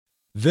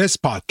This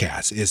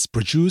podcast is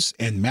produced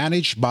and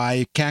managed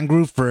by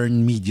Kangaroo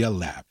Fern Media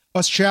Lab,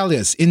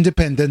 Australia's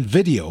independent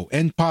video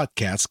and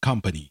podcast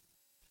company.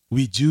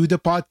 We do the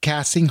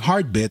podcasting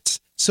hard bits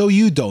so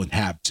you don't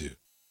have to.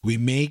 We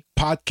make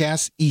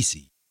podcasts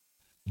easy.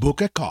 Book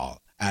a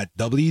call at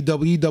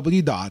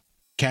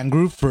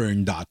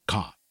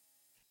www.kangaroofern.com.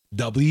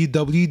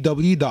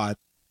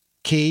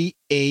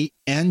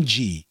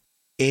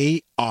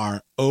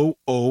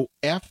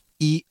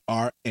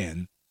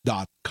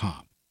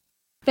 www.kangaroofern.com.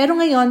 Pero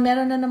ngayon,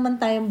 meron na naman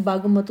tayong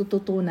bagong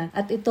matututunan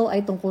at ito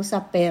ay tungkol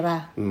sa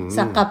pera,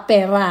 sa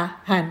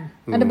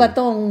kaperahan. Ano ba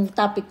tong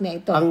topic na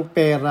ito? Ang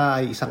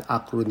P.E.R.A ay isang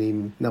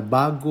acronym na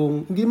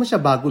bagong, hindi man siya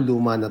bago,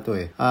 luma na to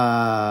eh.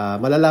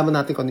 Malalaman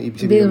natin kung ano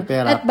ibig sabihin ng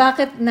P.E.R.A. At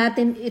bakit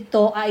natin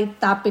ito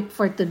ay topic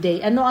for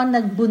today? Ano ang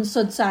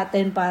nagbunsod sa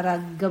atin para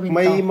gawin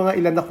May to?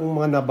 mga ilan akong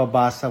mga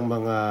nababasang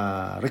mga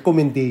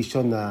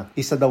recommendation na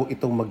isa daw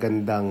itong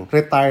magandang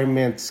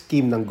retirement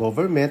scheme ng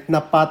government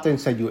na pattern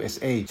sa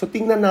USA. So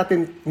tingnan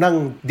natin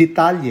ng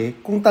detalye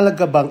kung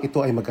talaga bang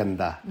ito ay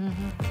maganda.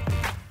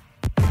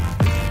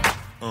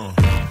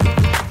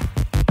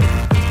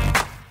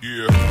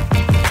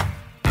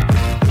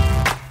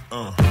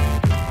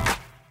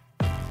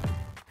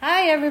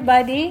 Hi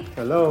everybody!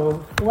 Hello!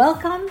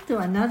 Welcome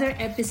to another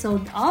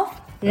episode of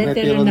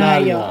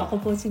Returnaryo. Ako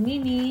po si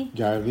Mimi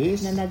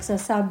Jarvis? na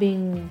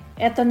nagsasabing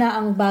eto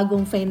na ang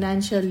bagong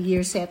financial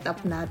year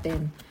setup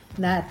natin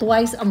na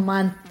twice a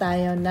month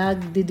tayo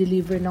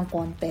nagde-deliver ng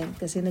content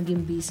kasi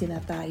naging busy na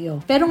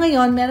tayo. Pero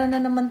ngayon, meron na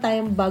naman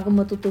tayong bagong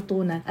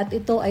matututunan at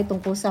ito ay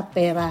tungkol sa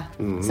pera,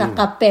 sa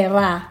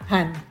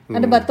kaperahan.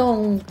 Ano ba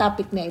tong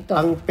topic na ito?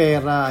 Ang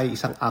P.E.R.A ay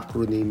isang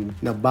acronym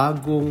na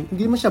bagong,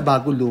 hindi man siya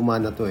bago,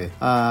 luma na to eh.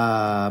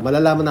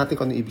 Malalaman natin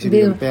kung ano ibig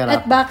sabihin ng P.E.R.A.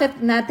 At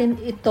bakit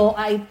natin ito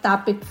ay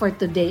topic for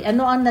today?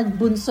 Ano ang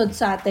nagbunsod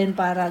sa atin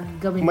para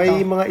gawin May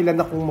to? mga ilan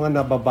akong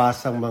mga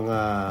nababasang mga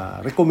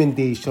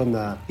recommendation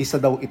na isa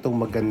daw itong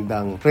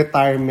magandang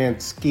retirement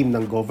scheme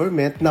ng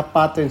government na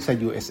pattern sa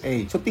USA.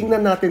 So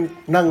tingnan natin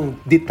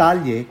ng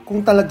detalye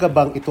kung talaga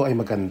bang ito ay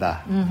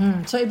maganda.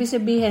 So ibig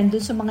sabihin, dun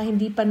sa mga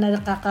hindi pa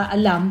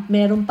nakakaalam,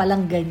 meron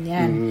palang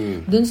ganyan.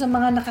 Dun sa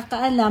mga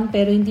nakakaalam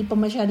pero hindi pa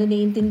masyado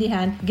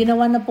naiintindihan,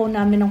 ginawa na po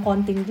namin ng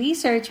konting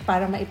research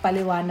para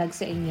maipaliwanag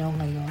sa inyo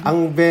ngayon.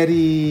 Ang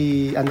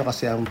very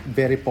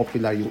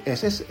popular yung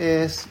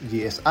SSS,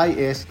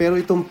 GSIS, pero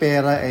itong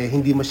P.E.R.A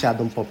hindi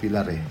masyadong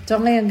popular eh. So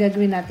ngayon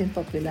gagawin natin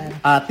popular.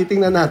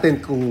 Titingnan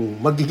natin kung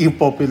magiging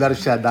popular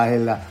siya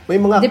dahil may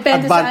mga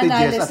Depende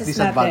advantages sa at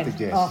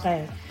disadvantages.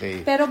 Okay.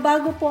 Pero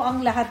bago po ang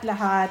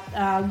lahat-lahat,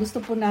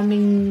 gusto po namin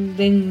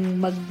ring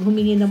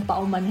maghumingi ng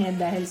paumanhin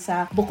dahil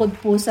sa bukod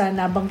po sa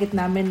nabanggit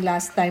namin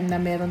last time na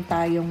meron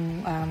tayong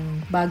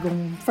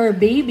bagong fur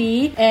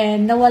baby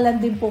and nawalan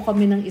din po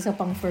kami ng isa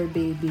pang fur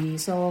baby.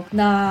 So,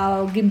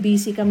 naging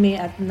busy kami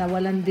at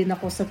nawalan din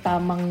ako sa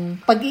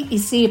tamang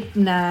pag-iisip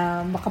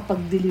na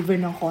makapag-deliver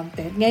ng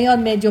content.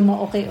 Ngayon, medyo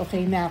ma-okay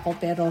na ako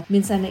pero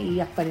minsan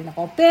naiiyak pa rin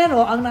ako.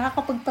 Pero, ang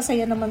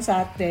nakakapagpasaya naman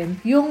sa atin,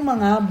 yung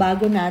mga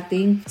bago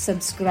nating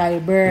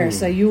subscriber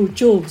sa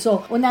YouTube.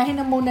 So, unahin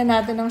na muna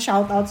natin ang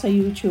shoutout sa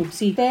YouTube.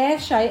 Si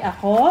Shy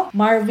Ako,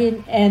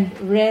 Marvin and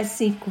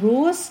Resi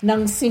Cruz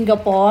ng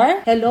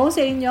Singapore. Hello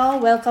sa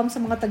inyo. Welcome sa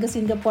mga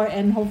taga-Singapore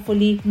and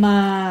hopefully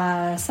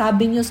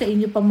masabi nyo sa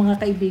inyo pa mga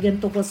kaibigan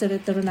tungkol sa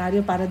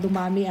Returnaryo para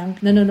dumami ang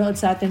nanonood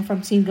sa atin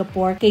from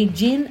Singapore. Kay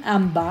Jean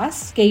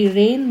Ambas, kay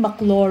Rain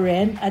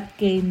McLaurin at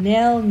kay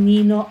Nel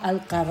Nino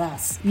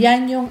Alcaraz.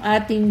 Yan yung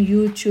ating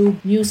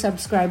YouTube new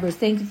subscribers.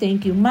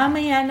 Thank you.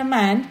 Mamaya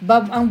naman,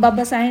 ang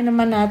babasahin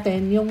naman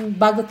natin yung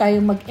bago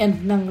tayo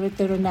mag-end ng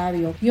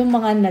Returnaryo, yung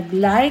mga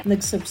nag-like,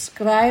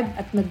 nag-subscribe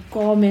at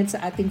nag-comment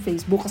sa ating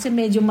Facebook kasi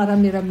medyo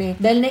marami-rami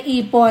dahil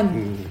naipon.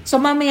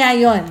 So mamaya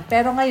yon.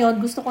 Pero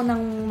ngayon gusto ko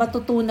nang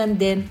matutunan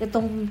din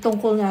itong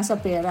tungkol nga sa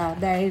pera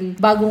dahil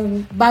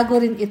bago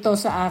rin ito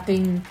sa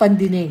aking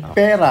pandinig.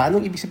 P.E.R.A,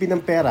 anong ibig sabihin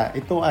ng P.E.R.A?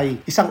 Ito ay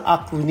isang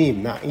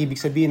acronym na ang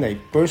ibig sabihin ay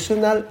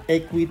Personal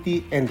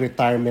Equity and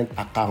Retirement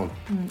Account.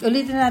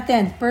 Ulitin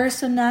natin,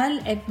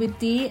 Personal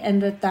Equity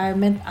and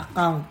Retirement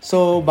Account.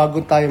 So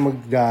bago tayo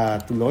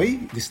magtuloy,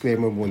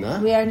 disclaimer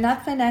muna. We are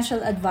not financial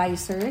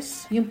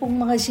advisors. Yung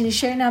pong mga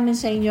sinishare namin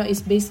sa inyo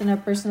is based on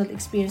our personal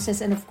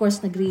experiences and of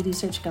course,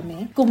 nagre-research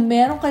kami. Kung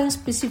meron kayong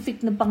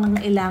specific na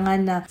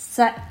pangangailangan na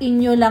sa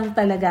inyo lang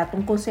talaga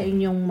tungkol sa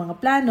inyong mga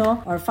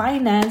plano or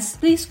finance,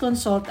 please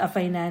consult a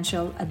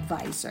financial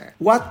advisor.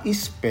 What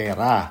is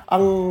P.E.R.A?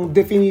 Ang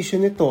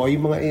definition nito ay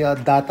mga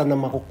data na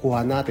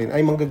makukuha natin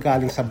ay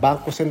manggagaling sa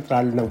Bangko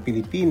Sentral ng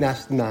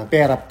Pilipinas na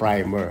P.E.R.A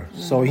Primer.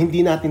 So,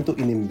 hindi natin to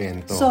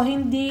inimbento. So,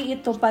 hindi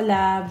ito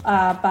pala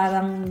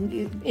parang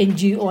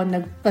NGO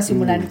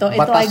nagpasimula ganito.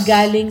 Ito ay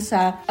galing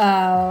sa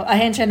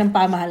ahensya ng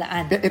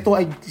pamahalaan. Ito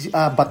ay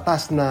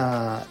batas na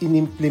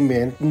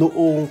inimplement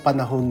noong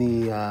panahon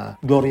ni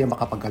Gloria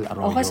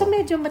Macapagal-Arroyo. Okay, so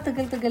medyo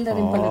matagal-tagal na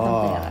rin pala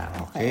itong pera.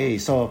 Okay,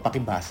 so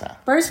pakibasa.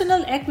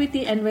 Personal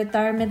Equity and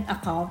Retirement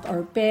Account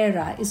or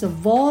P.E.R.A is a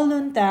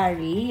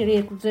voluntary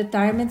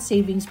retirement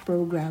savings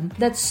program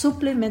that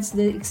supplements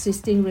the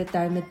existing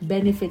retirement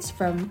benefits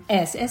from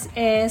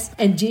SSS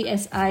and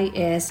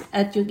GSIS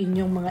at yung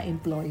inyong mga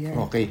employer.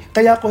 Okay.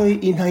 Kaya ko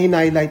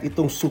in-highlight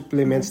itong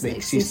supplements the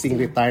existing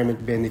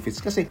retirement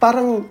benefits kasi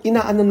parang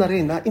inaano na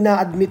rin,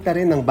 ina-admit na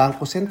rin ng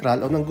Bangko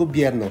Sentral o ng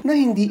gobyerno na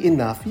hindi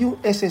enough yung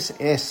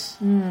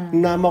SSS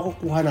na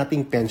makukuha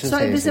nating pension so,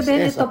 sa SSS. So, ibig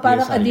sabihin ito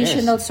parang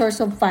additional source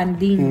of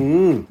funding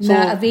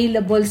na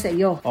available sa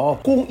iyo.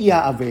 Kung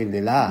i-avail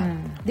nila.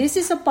 This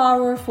is a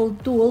powerful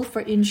tool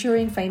for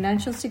ensuring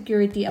financial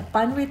security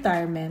upon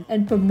retirement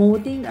and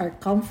promoting our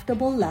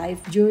comfortable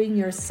life during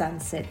your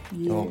sunset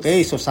years.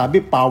 Okay, so sabi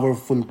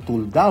powerful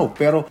tool daw,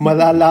 pero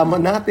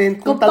malalaman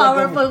natin kung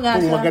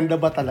maganda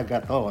ba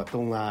talaga to,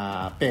 itong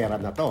pera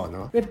na to,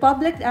 no?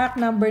 Republic Act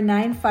number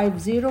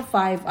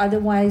 9505,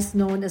 otherwise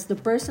known as the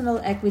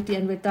Personal Equity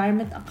and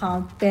Retirement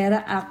Account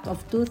P.E.R.A Act of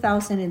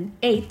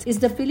 2008,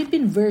 is the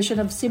Philippine version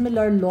of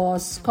similar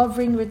laws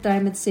covering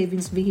retirement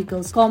savings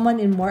vehicles common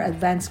in more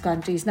advanced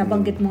countries.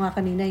 Nabanggit mo nga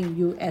kanina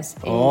yung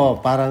USA.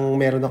 Parang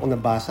meron ako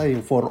nabasa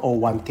yung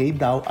 401k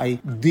daw ay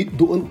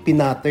doon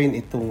pinaturn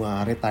itong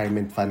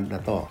retirement fund na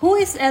to. Who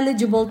is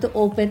eligible to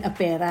open a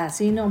P.E.R.A?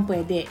 Sino ang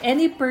pwede?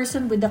 Any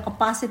person with the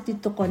capacity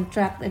to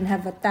contract and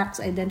have a tax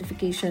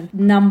identification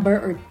number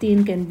or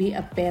TIN can be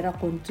a P.E.R.A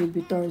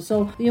contributor.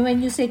 So,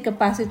 when you say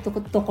capacity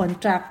to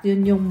contract,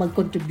 yun yung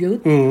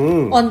mag-contribute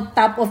on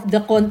top of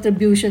the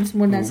contributions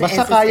mo na sa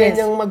Basta SSS. kaya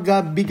niyang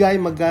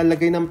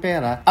maglagay ng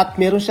pera at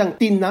meron siyang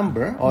TIN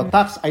number o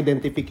tax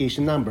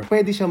identification number,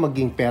 pwede siya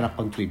maging P.E.R.A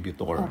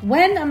contributor.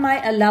 When am I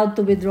allowed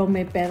to withdraw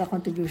my P.E.R.A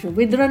contribution?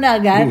 Withdraw na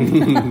agad?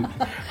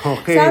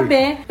 Okay.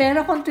 Sabi,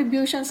 P.E.R.A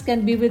contributions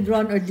can be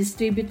withdrawn or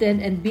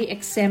distributed and be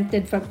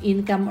exempted from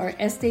income or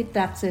estate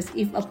taxes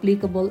if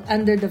applicable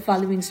under the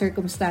following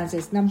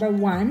circumstances. Number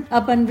 1,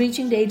 upon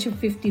reaching the age of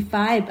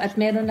 55 at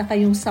meron na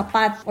kayong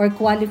sapat or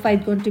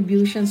qualified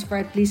contributions for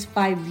at least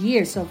 5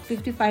 years. So,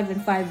 55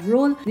 and 5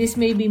 rule. This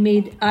may be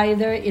made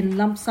either in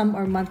lump sum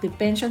or monthly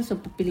pension. So,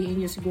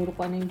 pipiliin nyo siguro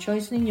kung ano yung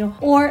choice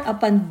ninyo. Or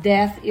upon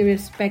death,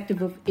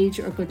 irrespective of age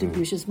or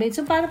contributions made.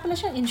 So, para pala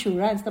siyang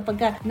insurance. Na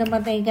pagka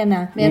namatay ka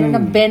na, meron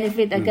ng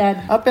benefit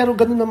agad. Pero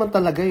ganun naman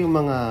talaga yung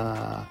mga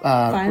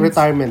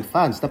retirement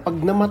funds. Na pag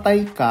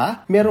namatay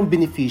ka, merong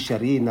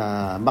beneficiary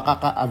na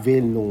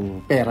makaka-avail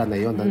nung pera na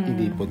yon na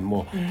inipon mo.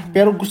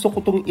 Pero gusto ko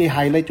itong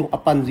i-highlight yung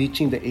upon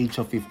reaching the age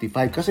of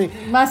 55 kasi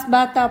mas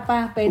bata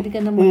pa, pwede ka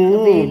na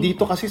mag-avail.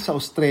 Dito kasi sa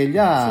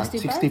Australia,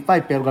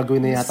 65 pero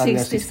gagawin na yata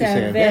nila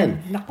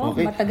 67. Nako,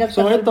 okay? matagal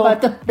pa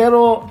ito. Pero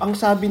ang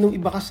sabi nung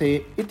iba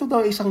kasi, ito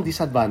daw isang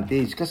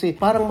disadvantage kasi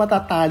parang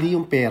matatali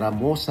yung pera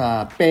mo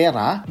sa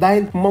pera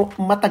dahil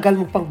matagal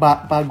mo pang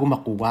bago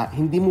makuha.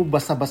 Hindi mo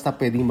basta-basta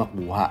pwedeng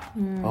makuha.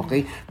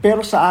 Okay?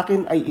 Pero sa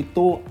akin ay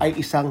ito ay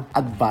isang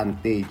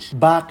advantage.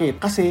 Bakit?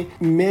 Kasi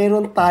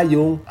meron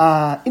tayong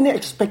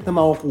ina-expect na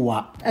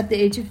makukuha at the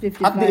age of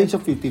 55. At the age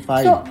of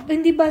 55. So,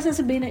 hindi ba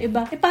sasabihin ng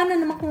iba, paano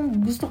naman kung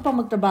gusto ko pa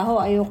magtrabaho,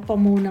 ayoko pa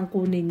munang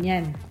kunin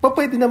yan?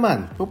 Pwede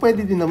naman.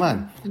 Pwede din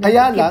naman.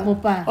 Kaya lang, mo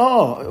pa.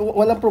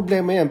 Walang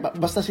problema yan.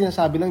 Basta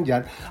sinasabi lang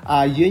dyan,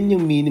 yun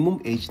yung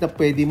minimum age na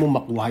pwede mo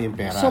makuha yung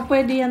pera. So,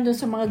 pwede yan doon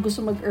sa mga gusto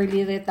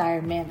mag-early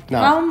retirement.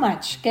 No. How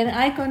much can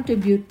I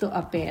contribute to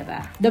a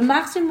P.E.R.A? The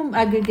maximum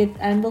aggregate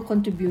annual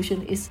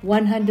contribution is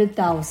 100,000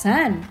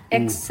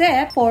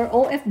 except for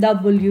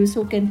OFWs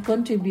who can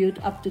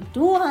contribute up to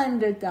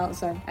 200,000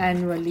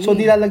 annually. So,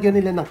 nilalagyan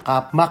nila ng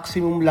cap,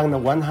 maximum lang na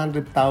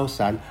 100,000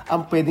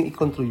 ang pwedeng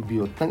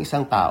i-contribute ng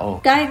isang tao.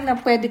 Kahit na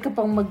pwede ka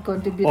pang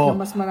mag-contribute na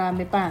mas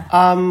marami pa.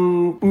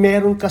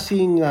 Meron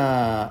kasing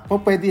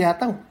pwede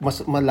yatang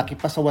mas malaki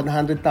pa sa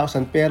 100,000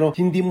 pero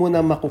hindi mo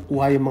na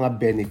makukuha yung mga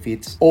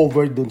benefits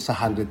over dun sa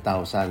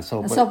 100,000.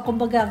 So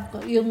kumbaga,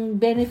 yung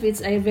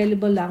benefits ay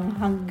available lang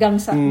hanggang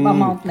sa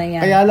amount na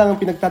yan. Kaya lang ang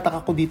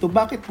pinagtataka ko dito,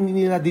 bakit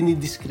hindi nila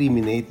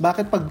dinidiscriminate?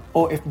 Bakit pag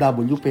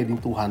OFW pwedeng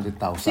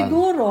 200,000?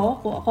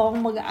 Siguro, kung ako ang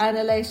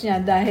mag-analyze niya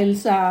dahil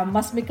sa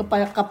mas may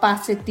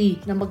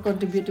capacity na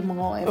mag-contribute yung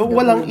mga OFW.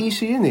 Walang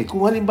issue yun eh.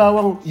 Kung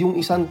halimbawa yung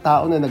isang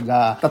tao na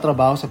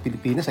nagtatrabaho sa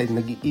Pilipinas ay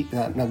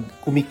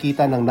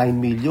kumikita ng 9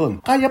 million,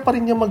 kaya pa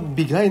rin niya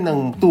magbigay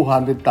ng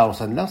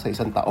 200,000 lang sa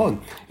isang taon.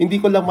 Hindi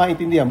ko lang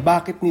maintindihan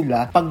bakit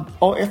nila pag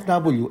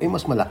OFW ay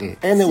mas malaki.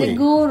 Anyway.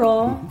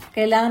 Siguro,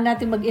 kailangan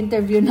natin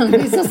mag-interview ng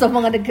isa sa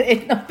mga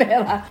nag-create ng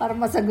pera para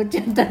masagot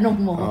yung tanong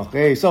mo.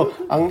 Okay. So,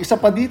 ang isa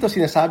pa dito,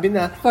 sinasabi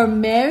na for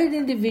married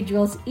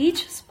individuals,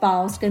 each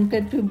spouse can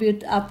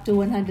contribute up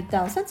to 100,000.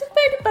 So,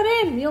 pwede pa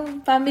rin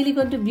yung family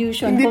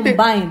contribution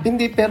combined.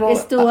 Pero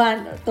is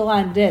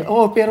 200.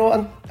 Pero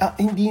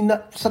hindi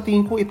na sa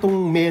tingin ko itong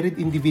married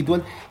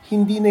individual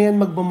hindi na yan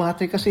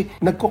magmamatter kasi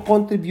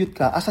nagko-contribute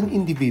ka as an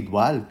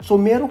individual. So,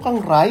 meron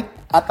kang right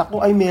at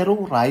ako ay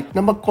merong right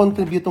na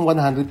mag-contribute ng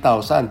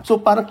 100,000. So,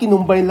 parang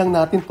kinumbine lang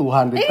natin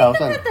 200,000.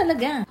 Na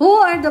talaga.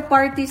 Who are the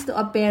parties to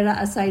a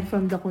P.E.R.A aside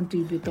from the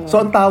contributor? So,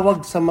 ang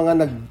tawag sa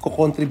mga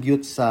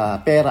nagko-contribute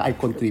sa P.E.R.A ay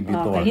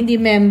contributor. Okay, hindi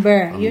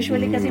member.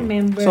 Usually kasi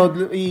member. So,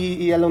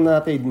 i-alam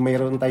natin,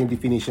 mayroon tayong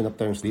definition of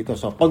terms dito.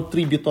 So,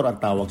 contributor ang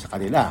tawag sa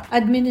kanila.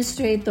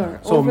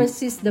 Administrator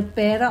oversees the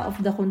P.E.R.A of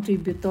the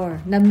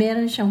contributor na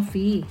meron siyang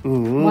fee.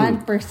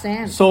 1%.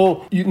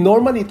 So,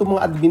 normally, itong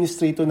mga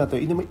administrator na to,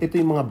 ito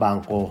yung mga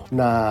banko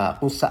na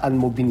kung saan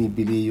mo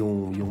binibili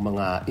yung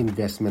mga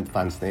investment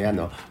funds na yan.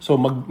 No? So,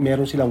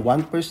 meron silang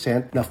 1%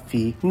 na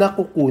fee na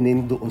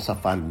kukunin doon sa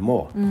fund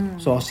mo.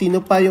 So,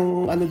 sino pa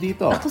yung ano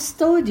dito? A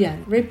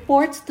custodian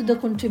reports to the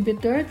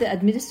contributor, the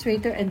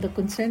administrator, and the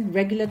concerned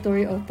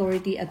regulatory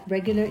authority at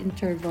regular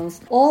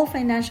intervals all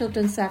financial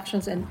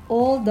transactions and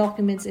all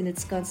documents in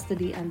its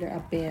custody under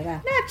a P.E.R.A.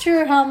 Not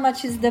sure how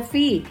much is the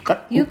fee.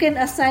 You can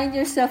assign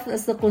yourself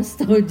as the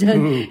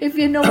custodian if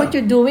you know what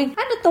you're doing.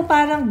 Ano to,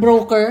 parang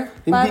broker?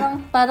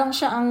 Parang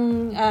siya ang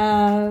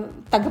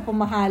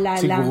tagapamahala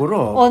lang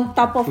on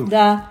top of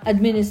the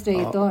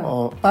administrator.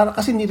 Para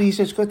kasi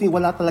ni-research ko,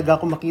 wala talaga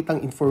akong makitang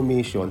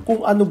information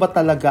kung ano ba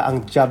talaga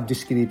ang job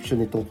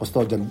description nitong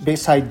custodian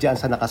beside dyan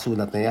sa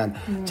nakasulat na yan.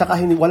 Tsaka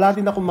wala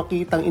din akong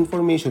makitang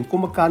information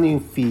kung magkano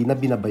yung fee na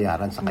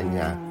binabayaran sa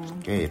kanya.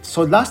 Okay.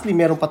 So lastly,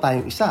 meron pa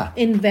tayong isa.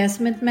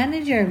 Investment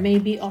manager may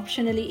be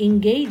optionally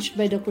engaged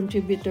by the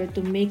contributor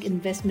to make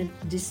investment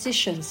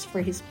decisions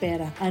for his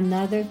P.E.R.A.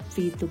 Another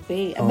fee to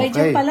pay. Abay,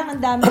 dyan pa lang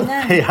ang dami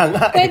na.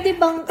 Pwede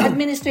bang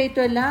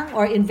administrator lang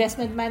or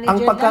investment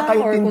manager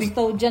lang or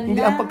custodian lang? Hindi,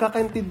 lang? ang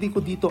pagkakaintindi ko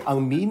dito,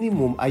 ang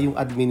minimum ay yung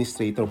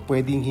administrator.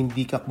 Pwedeng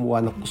hindi ka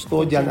kumuha ng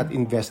custodian at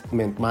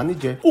investment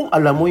manager kung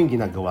alam mo yung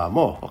ginagawa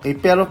mo. Okay?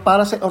 Pero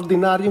para sa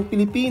ordinaryong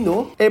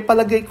Pilipino,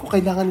 palagay ko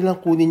kailangan nilang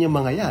kunin yung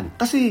mga yan.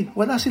 Kasi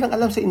wala silang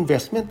alam sa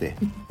investment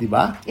di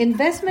ba?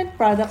 Investment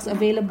products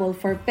available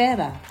for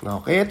P.E.R.A.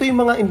 Okay, ito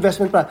yung mga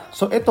investment products.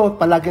 So ito,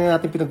 palagi na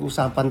natin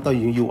pinag-usapan to,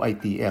 yung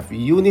UITF,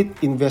 Unit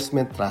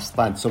Investment Trust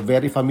Fund. So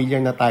very familiar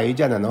na tayo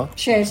dyan, ano?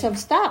 Shares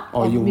of stock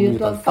o of yung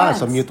mutual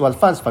funds. So mutual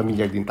funds,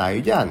 familiar din tayo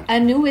dyan.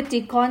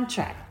 Annuity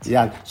contract.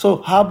 Yan.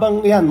 So,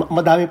 habang yan,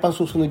 madami pang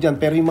susunod dyan.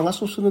 Pero yung mga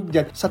susunod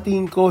dyan, sa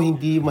tingin ko,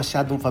 hindi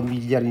masyadong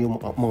familiar yung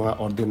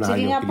mga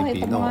ordinaryong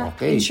Pilipino.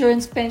 Okay.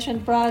 Insurance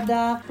pension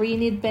product,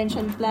 pre-need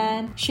pension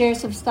plan,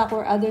 shares of stock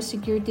or other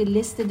security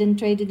listed and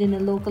traded in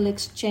a local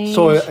exchange.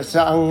 So,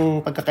 sa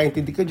ang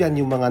pagkakaintindi ko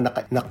dyan, yung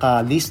mga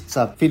naka-list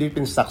sa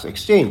Philippine Stock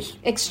Exchange.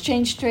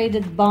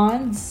 Exchange-traded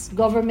bonds,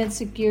 government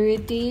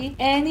security,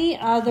 any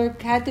other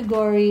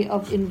category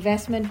of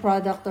investment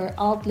product or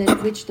outlet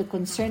which the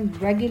concerned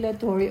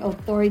regulatory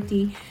authority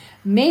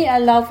may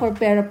allow for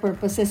P.E.R.A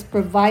purposes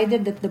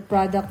provided that the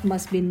product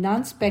must be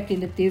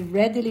non-speculative,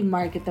 readily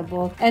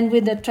marketable, and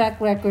with a track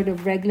record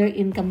of regular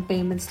income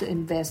payments to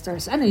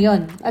investors. Ano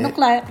yon? Anong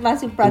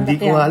klaseng product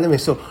yan? Hindi ko alam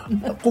So,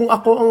 kung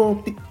ako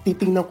ang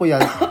titingnan ko yan,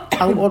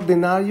 ang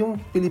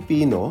ordinaryong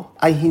Pilipino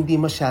ay hindi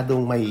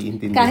masyadong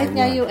maiintindihan. Kahit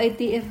nga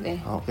UITF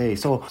Okay.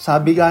 So,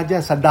 sabi nga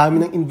dyan, sa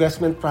dami ng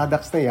investment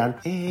products na yan,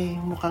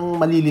 mukhang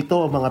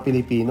malilito ang mga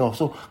Pilipino.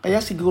 So, kaya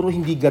siguro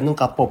hindi ganun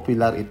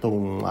ka-popular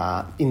itong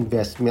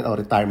investment o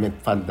retirement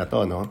fund na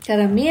to, no?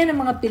 Karamihan ng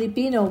mga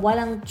Pilipino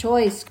walang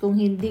choice kung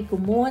hindi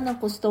kumuha ng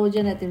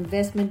custodian at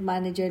investment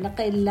manager na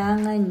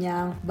kailangan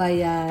niyang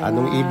bayaran.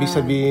 Anong ibig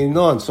sabihin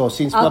nun? So,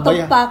 since out of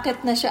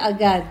pocket na siya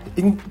agad.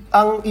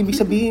 Ang ibig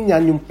sabihin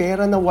niyan, yung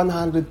pera na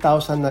 100,000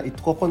 na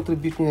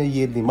ito-contribute niya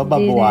yearly,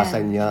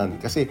 mababawasan yan.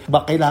 Kasi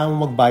kailangan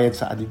mo magbayad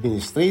sa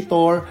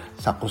administrator,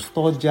 sa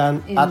custodian,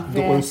 at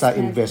doon sa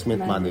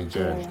investment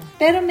manager.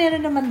 Pero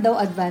meron naman daw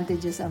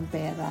advantages ang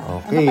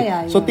P.E.R.A. Okay. Ano kaya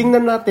yun? So,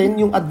 tingnan natin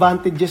yung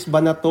advantages ba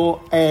na to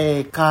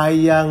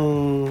kayang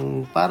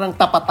parang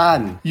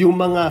tapatan yung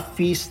mga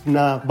fees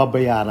na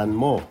babayaran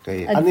mo.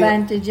 Okay.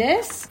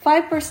 Advantages?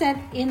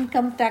 5%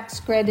 income tax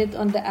credit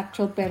on the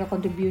actual P.E.R.A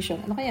contribution.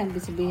 Ano kaya ang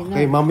sabihin na?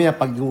 Okay, mamaya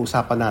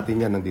pag-uusapan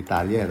natin yan ng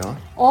detalye, no?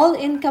 All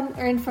income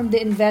earned from the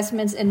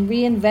investments and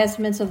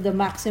reinvestments of the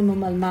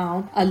maximum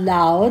amount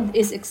allowed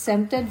is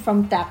exempted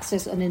from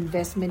taxes on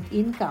investment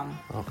income.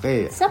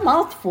 Okay. Sa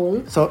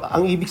mouthful. So,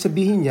 ang ibig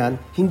sabihin yan,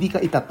 hindi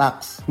ka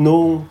itatax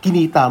nung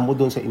kinita mo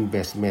doon sa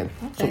investment.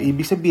 Okay. So,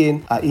 ibig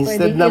sabihin,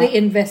 instead na... Pwede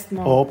i-reinvest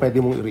mo. Oo, pwede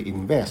mong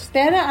i-reinvest.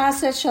 P.E.R.A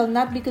assets shall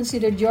not be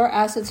considered your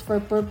assets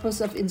for purpose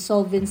of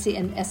insolvency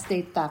and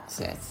estate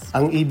taxes.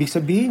 Ang ibig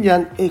sabihin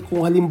yan,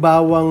 kung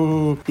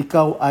halimbawang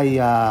ikaw ay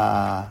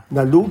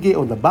nalugi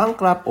o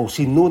na-bankrupt o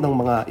sinu ng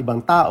mga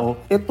ibang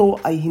tao, ito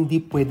ay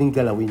hindi pwedeng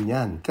galawin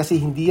yan. Kasi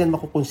hindi yan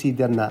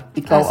makukonsider na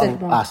ikaw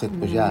asset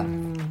mo siya.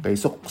 Okay,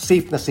 so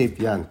safe na safe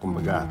yan,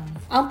 kumbaga.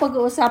 Ang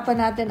pag-uusapan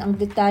natin, ang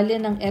detalye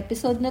ng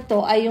episode na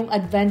to ay yung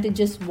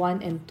advantages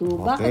 1 and and 2.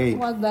 Okay. Bakit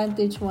po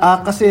advantage 1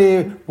 and 2? Kasi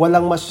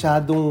walang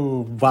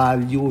masyadong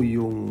value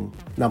yung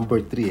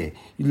number 3 eh.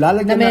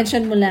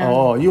 Na-mention mo lang.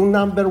 Oo, yung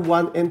number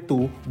 1 and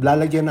 2,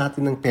 lalagyan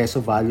natin ng peso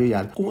value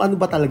yan kung ano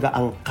ba talaga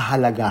ang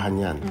kahalagahan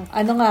yan.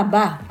 Ano nga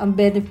ba ang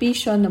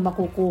benepisyo na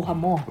makukuha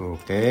mo?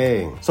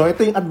 Okay. So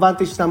ito yung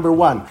advantage number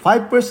 1.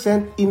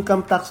 5%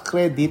 income tax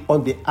credit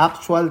on the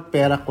actual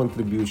P.E.R.A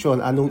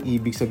contribution. Anong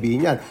ibig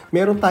sabihin yan?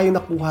 Meron tayong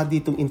nakuha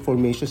ditong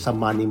information sa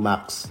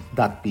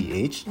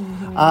moneymax.ph.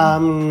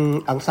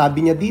 Ang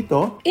sabi niya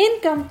dito,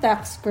 Income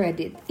tax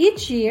credit.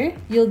 Each year,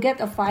 you'll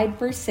get a 5%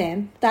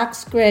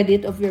 tax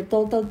credit of your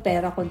total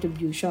P.E.R.A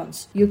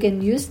contributions. You can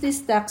use this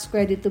tax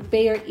credit to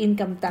pay your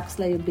income tax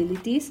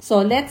liabilities.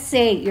 So let's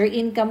say your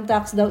income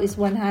tax daw is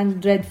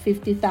 150,000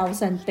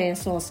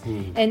 pesos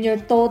and your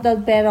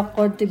total P.E.R.A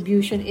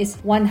contribution is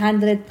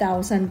 100,000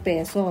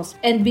 pesos.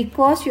 And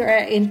because you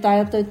are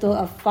entitled to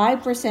a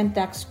 5%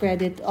 tax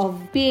credit of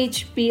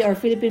PHP or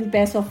Philippine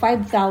Peso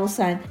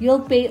 5,000,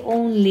 you'll pay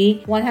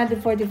only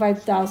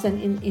 145,000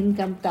 in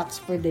income tax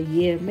for the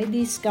year. May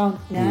discount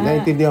nga.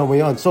 Naintindihan mo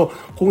yun. So,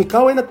 kung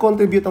ikaw ay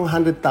nag-contribute ng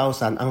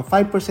 100,000, ang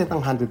 5%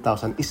 ng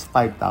 100,000 is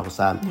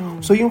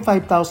 5,000. So, yung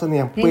 5,000 na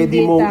yan,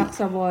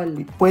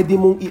 pwede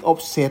mong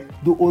i-offset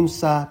doon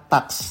sa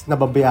tax na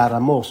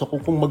babayaran mo. So,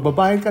 kung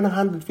magbabayad ka ng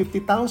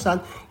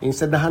 150,000,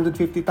 instead na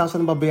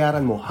 150,000 na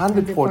babayaran mo,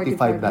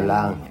 145 na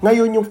lang.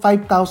 Ngayon, yung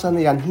 5,000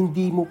 na yan,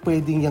 hindi mo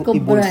pwedeng yung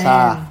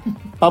ibulsa.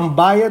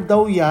 Pambayad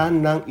daw yan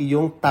ng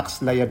iyong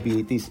tax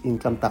liabilities,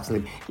 income tax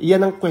liabilities.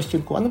 Iyan ang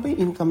question ko, ano ba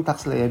yung income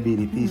tax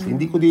liabilities?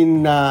 Hindi ko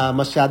din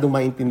masyadong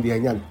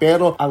maintindihan yan.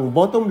 Pero ang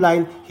bottom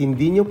line,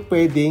 hindi nyo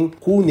pwedeng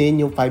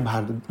kunin yung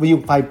 5,000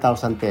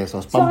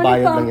 pesos.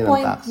 Pambayad lang yan ng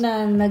tax. So, ano pa ang point na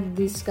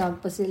nag-discount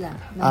pa sila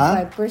ng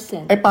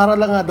 5%? Para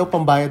lang nga daw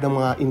pambayad ng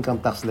mga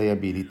income tax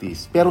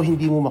liabilities. Pero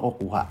hindi mo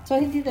makukuha. So,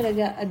 hindi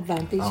talaga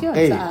advantage yun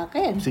sa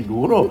akin.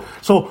 Siguro.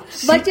 So,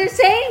 but you're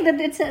saying that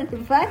it's an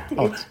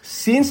advantage.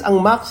 Since ang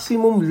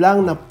maximum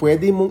lang na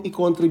pwede mong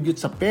i-contribute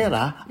sa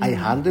pera ay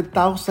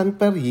 100,000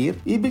 per year,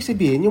 ibig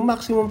sabihin, yung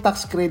maximum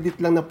tax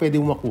credit lang na pwede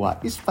mong makuha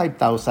is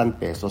 5,000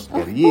 pesos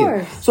per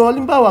year. So,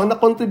 halimbawa, ang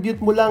na-contribute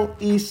mo lang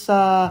is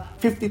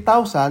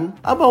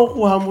 50,000, ang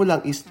makukuha mo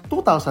lang is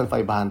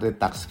 2,500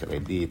 tax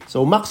credit.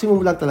 So,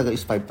 maximum lang talaga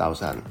is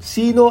 5,000.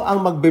 Sino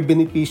ang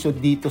magbe-benepisyo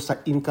dito sa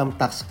income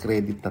tax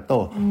credit na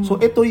to? So,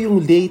 ito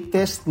yung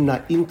latest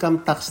na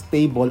income tax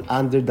table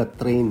under the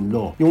TRAIN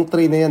law. Yung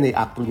TRAIN na yan ay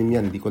acronym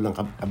yan. Hindi ko lang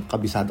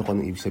kabisado ko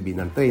ibig sabihin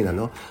ng TRAIN,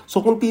 ano?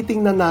 So, kung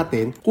titingnan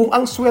natin, kung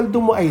ang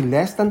sweldo mo ay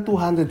less than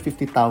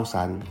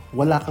 250,000,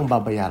 wala kang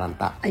babayaran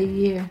tax. A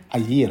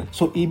year.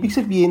 So, ibig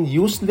sabihin,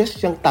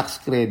 useless yung tax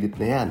credit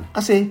na yan.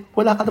 Kasi,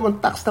 wala ka naman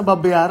tax na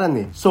babayaran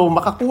eh. So,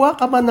 makakuha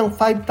ka man ng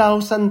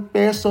 5,000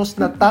 pesos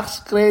na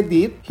tax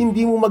credit,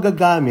 hindi mo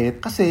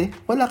magagamit kasi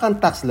wala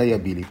kang tax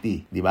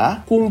liability. Di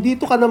ba? Kung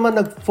dito ka naman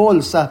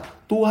nag-fall sa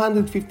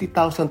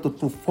 250,000 to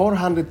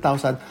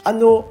 400,000,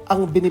 ano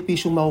ang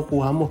benepisyong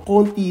makukuha mo?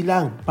 Konti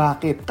lang.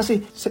 Bakit?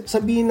 Kasi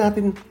sabihin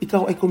natin,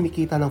 ikaw ay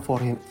kumikita ng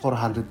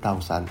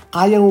 400,000.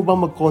 Kaya mo ba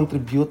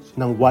mag-contribute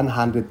ng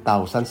 100,000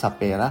 sa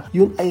pera?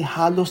 Yun ay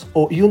halos,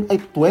 yun ay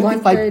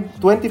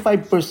 25%.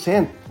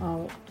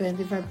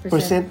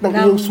 25% ng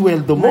iyong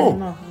sweldo mo.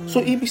 So,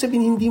 ibig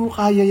sabihin, hindi mo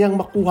kaya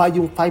yung makuha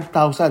yung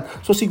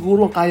 5,000. So,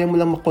 siguro ang kaya mo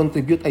lang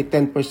mag-contribute ay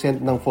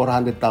 10% ng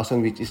 400,000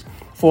 which is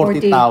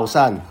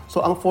 40,000.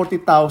 So, ang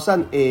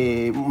 40,000,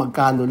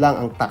 magkano lang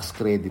ang tax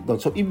credit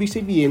doon. So, ibig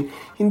sabihin,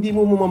 hindi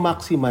mo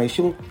ma-maximize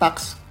yung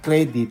tax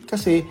credit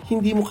kasi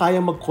hindi mo kaya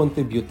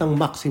mag-contribute ng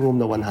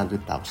maximum na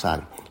 100,000.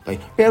 Okay?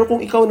 Pero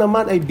kung ikaw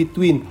naman ay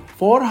between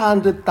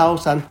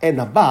 400,000 and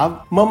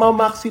above,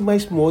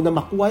 mama-maximize mo na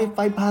makuha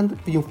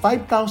yung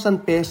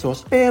 5,000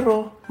 pesos,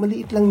 pero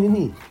maliit lang yun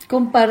eh.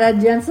 Kumpara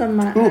dyan sa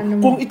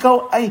kung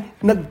ikaw ay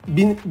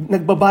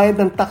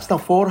nagbabayad ng tax ng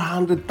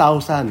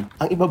 400,000,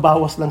 ang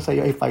ibabawas lang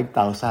sa'yo ay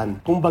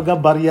 5,000. Kung baga,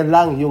 barya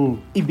lang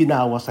yung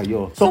ibinawas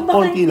sa'yo. So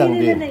konti lang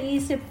din. So, baka hindi nila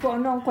naisip ko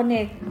ano ang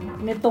connect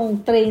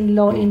nitong TRAIN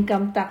law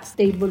income tax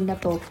table na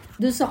to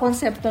doon sa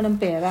konsepto ng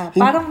pera.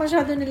 Parang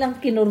masyado nilang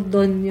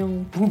kinurdon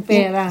yung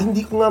pera.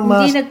 Hindi ko nga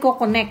hindi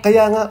nagko-connect.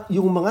 Kaya nga,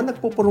 yung mga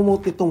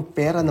nagpo-promote itong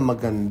pera na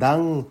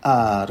magandang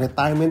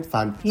retirement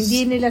fund,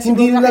 hindi nila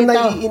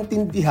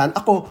naiintindihan.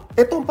 Ako,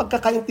 ito ang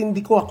pagkakaintindi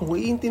ko. Kung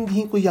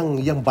iintindihin ko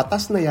yung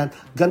batas na yan,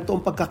 ganito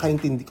ang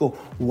pagkakaintindi ko.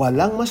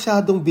 Walang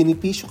masyadong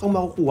benepisyo kang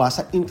makukuha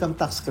sa income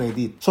tax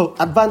credit. So,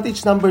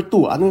 advantage number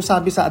 2. Ano yung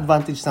sabi sa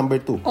advantage number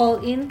 2?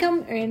 All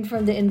income earned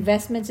from the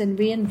investments and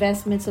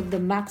reinvestments of the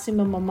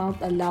maximum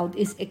amount allowed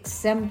is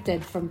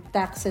exempted from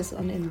taxes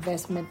on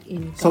investment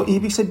income. So,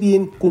 ibig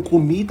sabihin, kung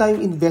kumita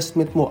yung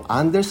investment mo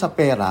under sa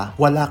pera,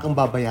 wala kang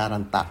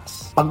babayaran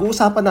tax.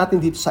 Pag-uusapan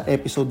natin dito sa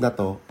episode na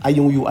to ay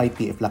yung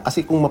UITF lang.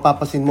 Kasi kung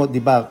mapapansin mo, di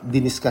ba,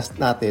 diniscuss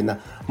natin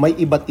na may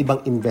iba't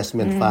ibang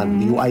investment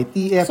fund.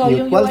 UITF, So,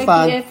 yung mutual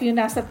fund. UITF, yung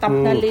nasa top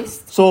na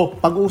list. So,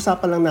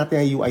 pag-uusapan lang natin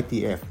ang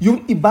UITF.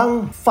 Yung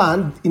ibang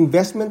fund,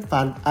 investment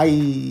fund, ay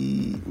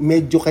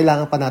medyo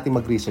kailangan pa natin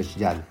mag-research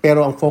dyan.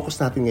 Pero ang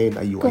focus natin ngayon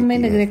ay UITF. Kung may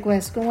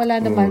nag-request, kung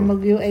wala naman,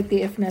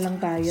 mag-UITF na lang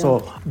tayo.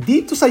 So,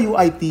 dito sa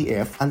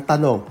UITF, ang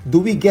tanong,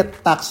 do we get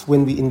tax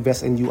when we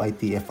invest in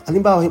UITF?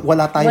 Halimbawa,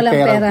 wala tayong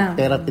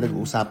pera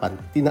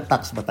pinag-uusapan.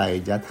 Tax ba tayo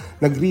dyan?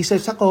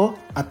 Nag-research ako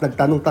at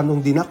nagtanong-tanong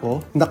din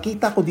ako.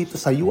 Nakita ko dito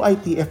sa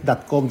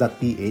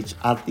uitf.com.ph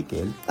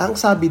article, ang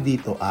sabi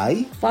dito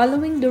ay,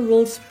 following the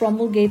rules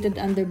promulgated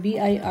under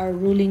B.I.R.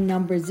 ruling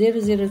number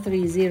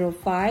 00305,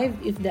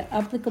 if the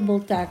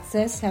applicable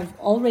taxes have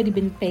already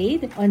been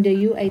paid on the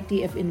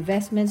UITF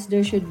investments,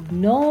 there should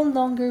no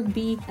longer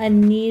be a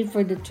need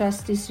for the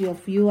trustees of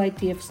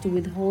UITFs to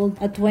withhold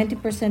a 20%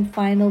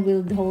 final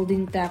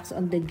withholding tax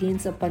on the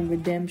gains upon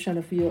redemption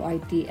of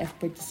UITF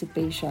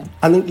participation.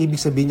 Anong ibig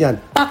sabihin yan?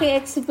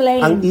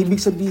 Paki-explain. Ang ibig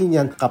sabihin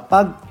yan,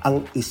 kapag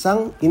ang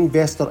isang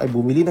investor ay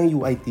bumili ng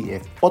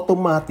UITF,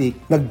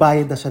 automatic,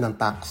 nagbayad na siya ng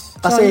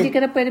tax. So, hindi ka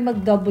na pwede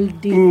mag-double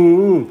dip.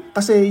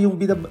 Kasi yung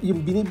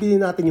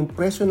binibili natin, yung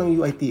presyo ng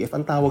UITF,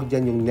 ang tawag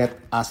dyan yung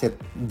net asset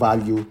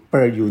value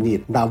per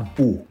unit,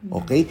 NAVPU.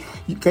 Okay?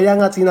 Kaya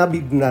nga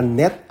sinabi na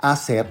net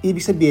asset,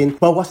 ibig sabihin,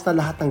 bawas na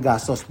lahat ng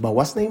gastos,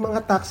 bawas na yung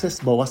mga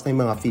taxes, bawas na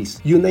yung mga fees.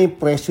 Yun na yung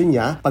presyo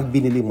niya pag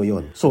binili mo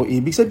yun. So,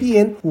 ibig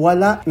sabihin,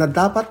 wala na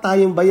dapat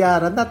tayong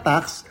bayaran na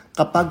tax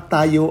kapag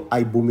tayo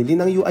ay bumili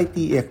ng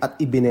UITF at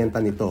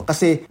ibinenta nito.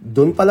 Kasi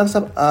doon pa lang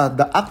sa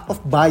the act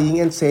of buying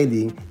and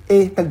selling,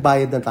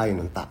 nagbayad na tayo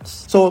ng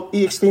tax. So,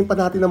 i-explain pa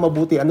natin na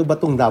mabuti ano ba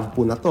itong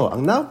NAVPU na to.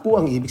 Ang NAVPU,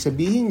 ang ibig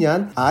sabihin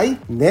niyan ay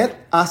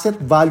Net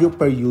Asset Value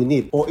per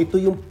Unit o ito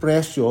yung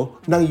presyo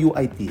ng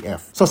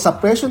UITF. So, sa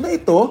presyo na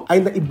ito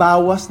ay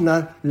naibawas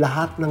na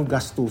lahat ng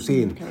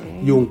gastusin.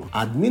 Okay. Yung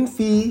admin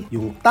fee,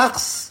 yung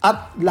tax,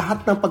 at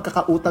lahat ng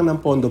pagkakautang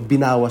ng pondo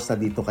binawas na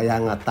dito.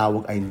 Kaya nga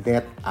tawag ay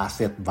Net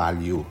Asset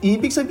Value.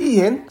 Ibig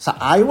sabihin, sa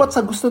ayaw at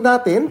sa gusto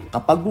natin,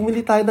 kapag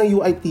bumili tayo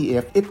ng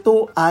UITF,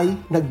 ito ay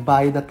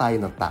nagbayad na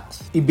tayo ng tax.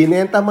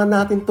 Ibinenta man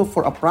natin to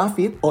for a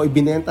profit o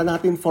ibinenta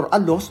natin for a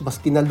loss,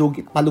 basta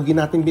palugi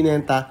natin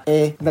binenta,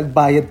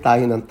 nagbayad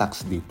tayo ng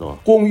tax dito.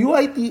 Kung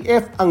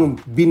UITF ang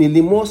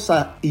binili mo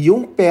sa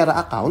iyong pera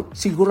account,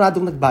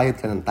 siguradong nagbayad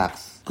ka ng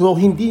tax. So,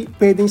 hindi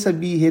pwedeng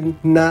sabihin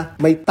na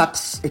may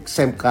tax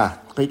exempt ka.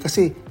 Okay?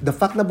 Kasi the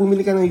fact na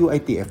bumili ka ng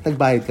UITF,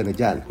 nagbayad ka na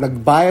dyan.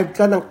 Nagbayad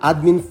ka ng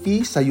admin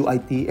fee sa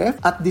UITF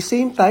at the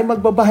same time,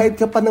 magbabayad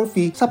ka pa ng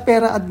fee sa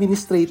pera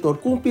administrator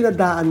kung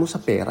pinadaan mo sa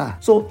pera.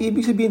 So,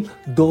 ibig sabihin,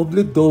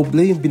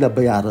 doble-doble yung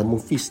binabayaran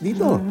mong fees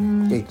dito.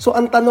 Okay? So,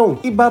 ang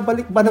tanong,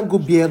 ibabalik ba ng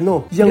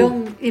gobyerno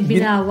yung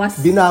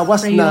binawas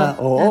na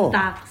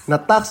na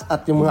tax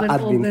at yung mga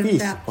admin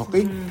fees?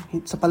 Okay?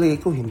 Sa palagay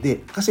ko,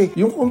 hindi. Kasi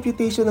yung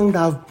computation ng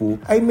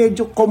NAVPU ay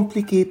medyo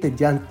complicated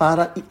yan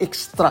para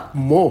i-extract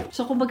mo.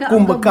 So, kumbaga,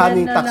 kung magkano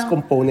yung tax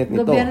component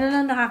nito. Gobyerno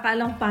lang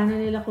nakakaalam paano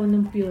nila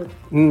compute.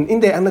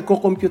 Hindi, ang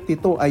nagko-compute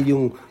nito ay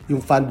yung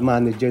fund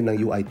manager ng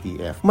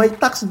UITF. May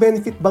tax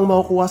benefit bang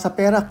makukuha sa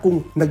pera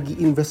kung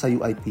nag-i-invest sa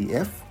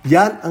UITF?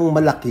 Yan ang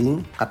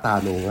malaking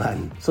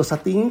katanungan. So sa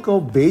tingin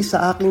ko, based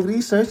sa aking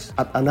research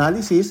at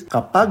analysis,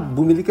 kapag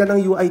bumili ka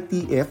ng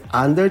UITF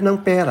under ng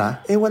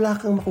pera, wala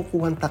kang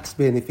makukuha tax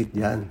benefit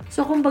yan.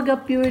 So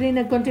kumbaga purely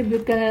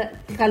nag-contribute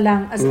ka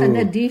lang as an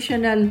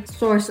additional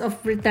source of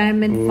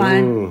retirement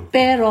fund,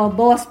 pero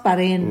bawas pa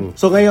rin.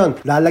 So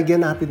ngayon,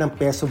 lalagyan natin ng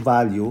peso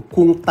value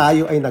kung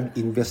tayo ay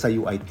nag-invest sa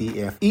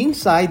UITF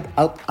inside,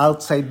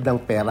 outside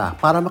ng pera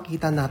para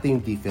makita natin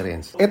yung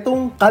difference.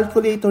 Etong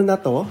calculator na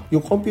to,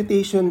 yung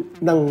computation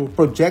ng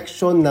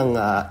projection ng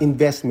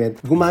investment,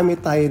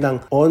 gumamit tayo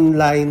ng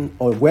online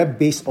or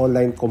web-based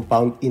online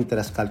compound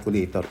interest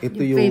calculator. Ito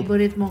yung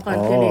favorite mong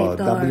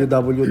calculator.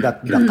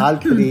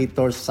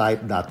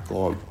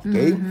 www.thecalculatorsite.com.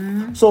 Okay?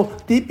 So,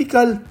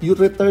 typical yung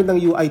return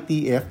ng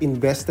UITF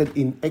invested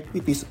in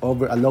equities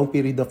over a long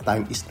period of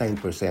time is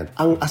 9%.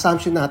 Ang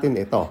assumption natin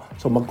ito.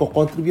 So,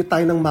 magko-contribute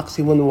tayo ng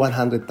maximum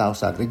 100,000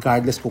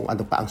 regardless kung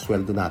ano pa ang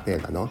sweldo natin.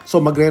 Ano?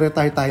 So,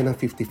 magre-retire tayo ng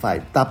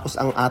 55. Tapos,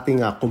 ang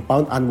ating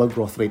compound annual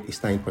growth rate is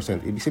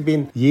 9%. Ibig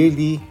sabihin,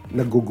 yearly,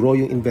 nag-grow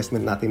yung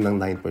investment natin ng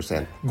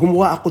 9%.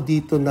 Gumawa ako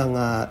dito ng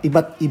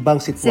iba't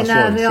ibang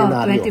sitwasyon.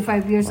 Scenario.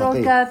 25 years old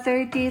ka,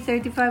 30,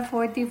 35,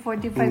 40,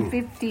 45,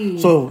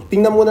 50. So,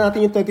 tingnan muna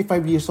natin yung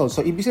 25 years old.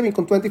 So, ibig sabihin,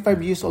 kung 25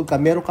 years old ka,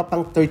 meron ka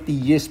pang 30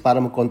 years para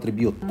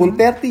mag-contribute. Kung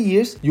 30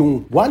 years,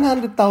 yung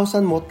 100,000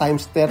 mo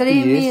times 30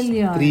 years,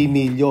 3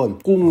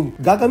 million. Kung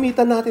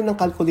gagamitan natin ng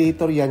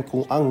calculator yan,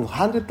 kung ang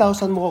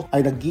 100,000 mo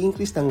ay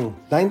nag-i-increase ng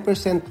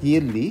 9%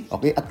 yearly,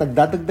 okay, at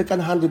nagdadagdag ka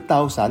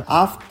 700,000,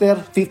 after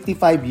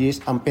 55 years,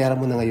 ang pera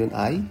mo na ngayon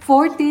ay?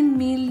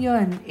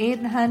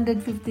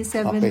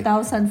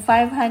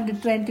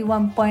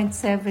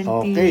 14,857,521.70.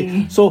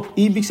 Okay. So,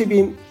 ibig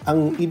sabihin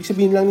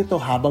lang nito,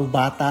 habang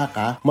bata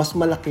ka, mas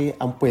malaki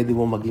ang pwede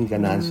mo maging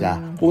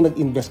ganansya kung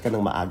nag-invest ka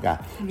ng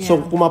maaga. Yeah.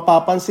 So, kung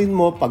mapapansin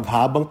mo, pag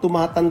habang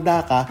tumatanda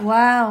ka,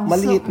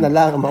 maliit na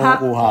lang ang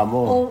makukuha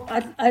mo.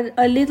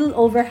 A little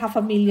over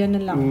 500,000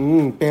 na lang.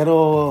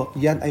 Pero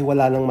yan ay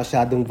wala nang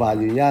masyadong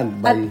value yan.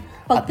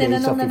 Pag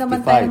tinanong na naman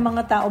tayo ng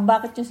mga tao,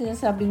 bakit yung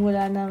sinasabing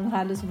wala nang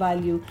halos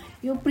value?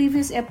 Yung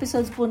previous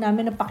episodes po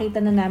namin,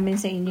 napakita na namin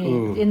sa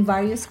inyo in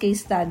various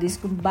case studies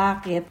kung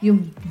bakit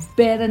yung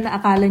pera na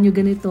akala nyo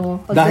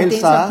ganito,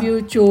 pagdating sa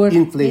future,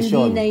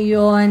 inflation, hindi na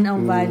yon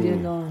ang value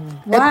nun.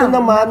 Wow, ito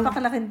naman,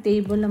 napakalaking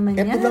table naman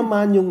yan. Ito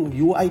naman yung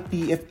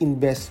UIPF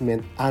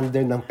investment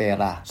under ng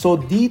pera. So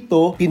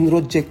dito,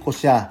 pinroject ko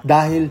siya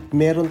dahil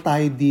meron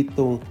tayo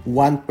ditong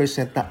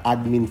 1% na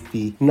admin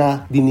fee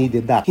na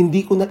dinideduct.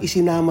 Hindi ko na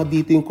isinama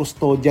dito yung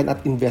custodian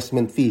at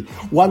investment fee.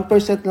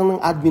 1% lang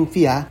ng admin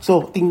fee ha.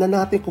 So tingnan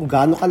natin kung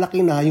gaano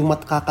kalaki na yung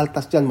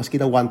matkakaltas dyan, maski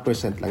na 1%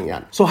 lang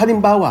yan. So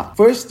halimbawa,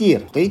 first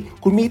year, okay,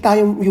 kumita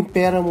yung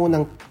pera mo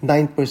ng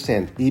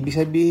 9%. Ibig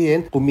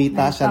sabihin,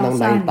 kumita 9,000. Siya ng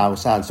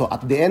 9,000. So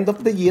at the end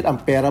of the year, ang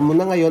pera mo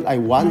na ngayon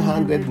ay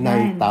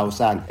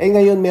 109,000.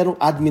 Ngayon,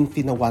 merong admin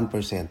fee na 1%.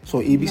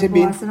 So ibig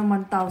sabihin,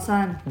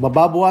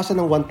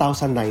 babawasan ng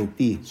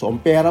 1,090. So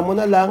ang pera mo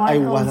na lang ay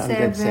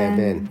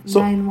 107.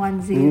 So,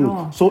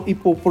 910. So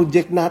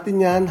ipo-project natin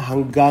yan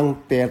hanggang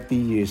 30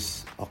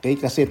 years. Okay?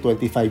 Kasi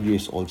 25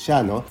 years old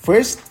siya, no?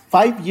 First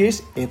 5 years,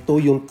 ito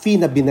yung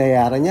fee na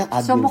binayaran niya,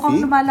 admin fee. So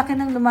mukhang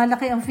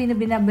lumalaki ang fee na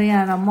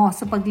binabayaran mo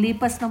sa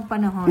paglipas ng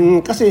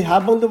panahon. Kasi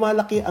habang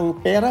lumalaki ang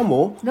pera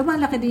mo,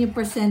 lumalaki din yung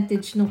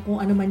percentage ng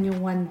kung ano man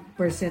yung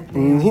 1% na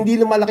yun.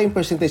 Hindi lumalaki yung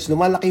percentage,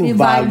 lumalaki yung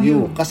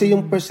value. Kasi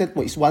yung percent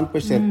mo is 1%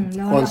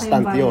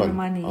 constant yun.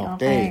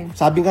 Okay.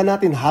 Sabi nga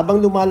natin, habang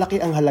lumalaki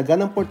ang halaga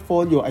ng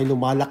portfolio, ay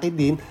lumalaki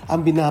din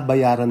ang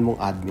binabayaran mong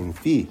admin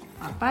fee.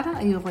 Parang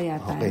ayoko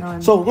yata. Okay.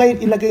 So,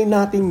 ngayon ilagay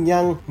natin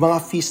yung mga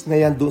fees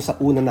na yan doon sa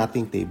una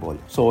nating table.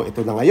 So,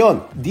 ito na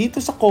ngayon. Dito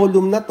sa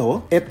column na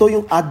to, ito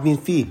yung admin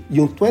fee.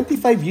 Yung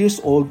 25 years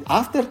old,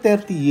 after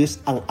 30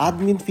 years, ang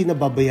admin fee na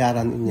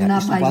babayaran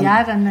niya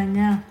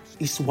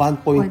is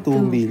 1.2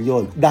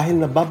 million.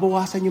 Dahil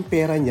nababawasan yung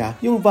pera niya,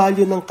 yung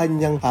value ng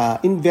kanyang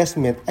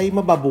investment ay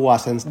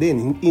mababawasan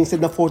din.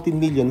 Instead na 14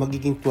 million,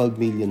 magiging 12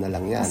 million na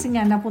lang yan. Kasi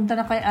nga, napunta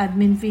na kay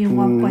admin fee yung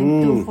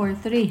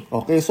 1.243.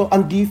 Okay, so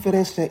ang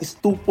difference niya is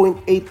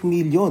 2.8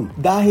 million.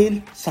 Dahil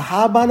sa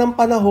haba ng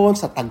panahon,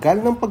 sa tagal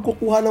ng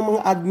pagkukuha ng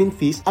mga admin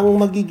fees, ang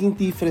magiging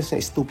difference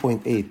niya is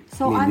 2.8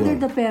 so, million. Under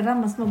the pera,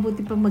 mas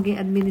mabuti pa maging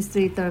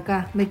administrator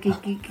ka.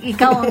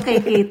 Ikaw ang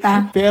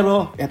kikita.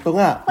 Pero, eto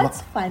nga.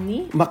 What's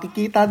funny?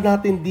 Makikita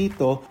natin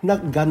dito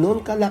na ganun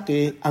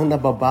kalaki ang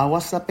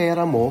nababawas sa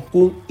pera mo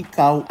kung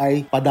ikaw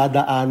ay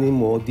padadaanin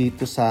mo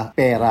dito sa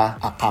pera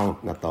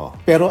account na to.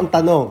 Pero ang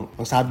tanong,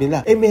 ang sabi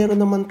nila, meron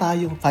naman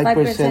tayong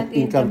 5%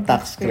 income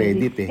tax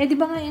credit di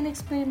ba nga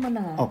in-explain mo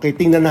na nga? Okay,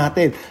 tingnan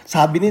natin.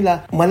 Sabi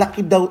nila,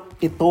 malaki daw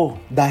ito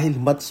dahil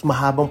mas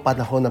mahabang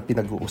panahon ang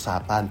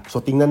pinag-uusapan.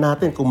 So tingnan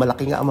natin kung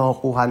malaki nga ang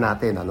makukuha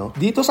natin.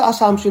 Dito sa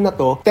assumption na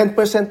to,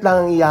 10%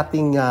 lang ang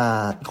ating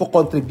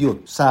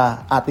i-contribute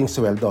sa ating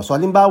sweldo. So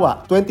halimbawa,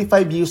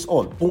 25 years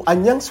old. Kung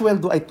anyang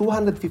sweldo ay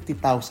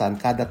 250,000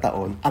 kada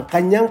taon, ang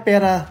kanyang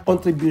pera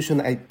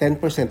contribution ay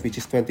 10%, which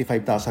is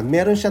 25,000.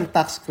 Meron siyang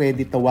tax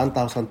credit na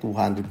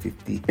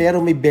 1,250.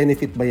 Pero may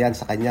benefit ba yan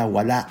sa kanya?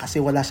 Wala, kasi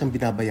wala siyang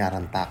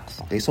binabayaran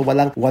tax. Okay, so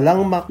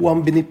walang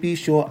makuhang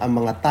benepisyo ang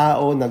mga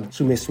tao na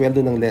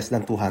sumisweldo ng less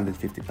than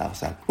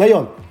 250,000.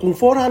 Ngayon, kung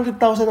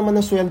 400,000 naman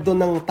ang sweldo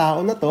ng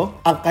tao na to,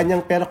 ang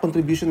kanyang pera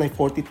contribution ay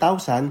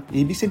 40,000,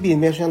 ibig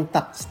sabihin meron siyang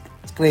tax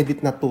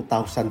credit na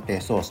 2,000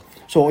 pesos.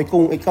 So,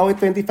 kung ikaw ay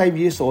 25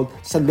 years old,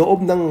 sa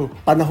loob ng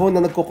panahon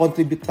na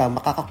nagko-contribute ka,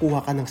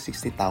 makakakuha ka ng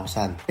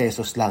 60,000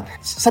 pesos lang.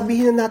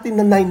 Sabihin na natin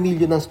na 9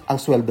 million ang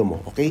sweldo mo,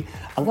 okay?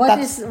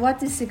 What is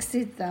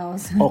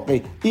 60,000?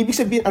 Okay. Ibig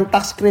sabihin, ang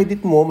tax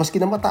credit mo,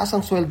 maski na mataas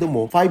ang sweldo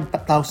mo,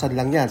 5,000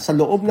 lang yan. Sa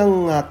loob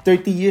ng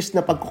 30 years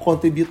na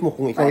pagko-contribute mo,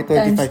 kung ikaw ay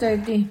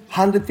 25,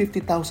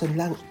 150,000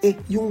 lang.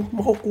 Yung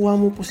makukuha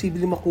mo,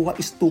 posible makuha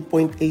is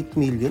 2.8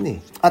 million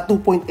At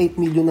 2.8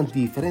 million ang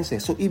difference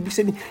So, ibig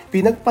sabihin,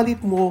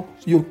 pinagpalit mo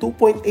yung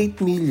 2.8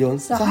 million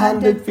sa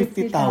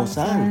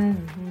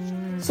 150,000.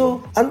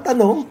 So, ang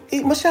tanong,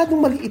 masyadong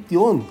maliit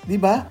yun, di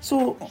ba?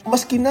 So,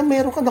 maski na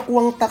meron ka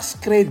nakuhang tax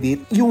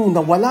credit, yung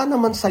nawala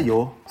naman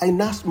sa'yo ay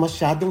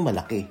masyadong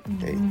malaki.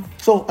 Okay?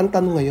 So, ang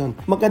tanong ngayon,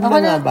 maganda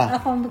nga ba?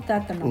 Ako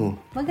magtatanong,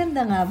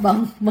 maganda nga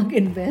bang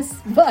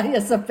mag-invest via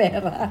sa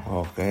pera?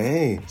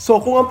 Okay. So,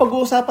 kung ang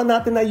pag-uusapan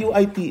natin na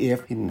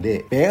UITF,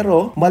 hindi.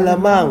 Pero,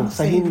 malamang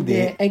sa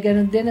hindi.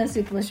 Ganun din ang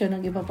sitwasyon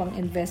ng iba pang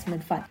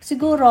investment fund.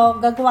 Siguro,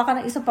 gagawa ka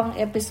ng isa pang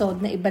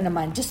episode na iba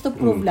naman, just to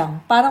prove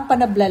lang. Parang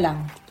panabla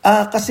lang.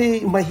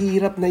 Kasi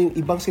mahirap na yung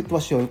ibang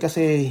sitwasyon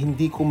kasi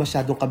hindi ko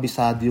masyadong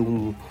kabisado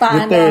yung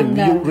Paano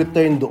yung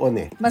return doon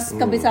eh. Mas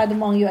kabisado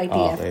mo ang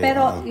UITF. Okay,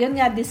 Pero yun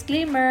nga,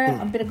 disclaimer,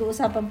 ang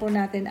pinag-uusapan po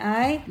natin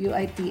ay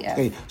UITF.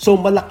 Okay. So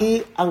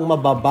malaki ang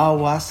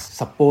mababawas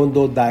sa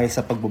pondo dahil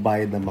sa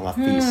pagbabayad ng mga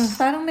fees.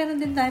 Parang meron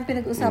din tayong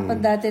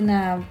pinag-usapan dati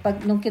na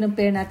nung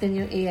kinumpare natin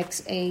yung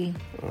AXA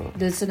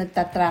doon sa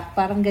nagtatrack,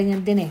 parang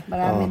ganyan din eh.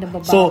 Marami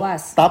nababawas. So,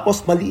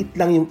 tapos maliit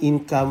lang yung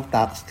income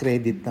tax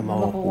credit na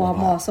makukuha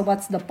mo. So,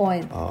 what's the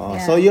point?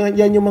 Yeah. So,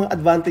 yan yung mga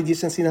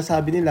advantages na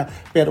sinasabi nila.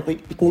 Pero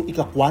kung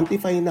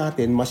ika-quantify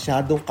natin,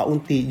 masyadong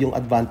kaunti yung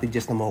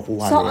advantages na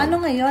makukuha So, nila.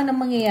 ano ngayon ang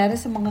mangyayari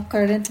sa mga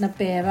current na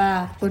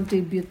pera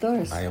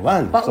contributors?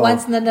 Aywan.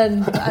 Once na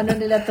ano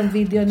nila itong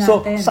video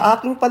natin. So, sa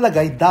aking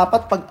palagay,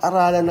 dapat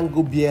pag-aralan ng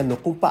gobyerno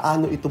kung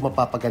paano ito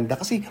mapapaganda.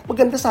 Kasi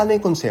maganda sana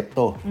yung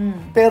konsepto.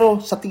 Pero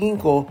sa tingin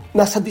ko,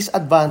 nasa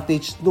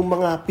disadvantage ng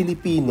mga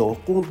Pilipino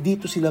kung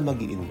dito sila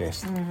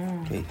mag-i-invest.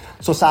 Okay?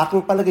 So sa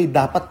aking palagay,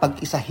 dapat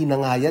pag-isahin na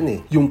nga yan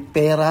eh. Yung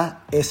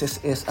P.E.R.A,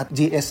 SSS at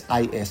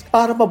GSIS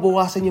para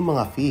mabawasan yung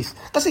mga fees.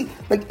 Kasi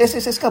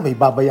nag-SSS ka, may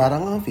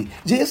babayaran ang fee.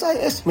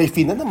 GSIS, may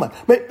fee na naman.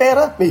 May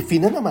P.E.R.A, may fee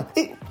na naman.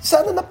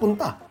 Sana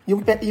napunta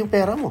yung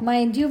pera mo.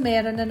 Mind you,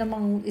 meron na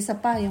namang isa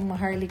pa, yung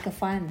Maharlika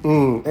Fund.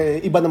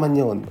 Iba naman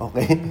yun,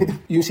 okay?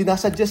 Yung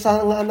sinasuggest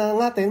nga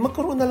natin,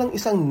 magkaroon na lang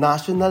isang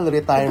National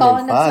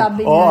Retirement Fund.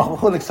 Nagsabi niya.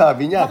 Ako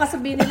nagsabi niya. Baka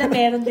sabihin nila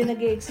meron din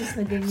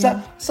nag-exist na ganyan.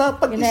 Sa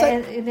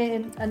pag-isa...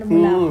 ano mo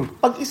lang.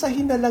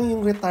 Pag-isahin na lang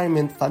yung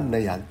retirement fund na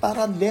yan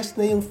para less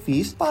na yung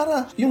fees,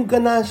 para yung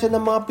ganansya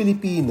ng mga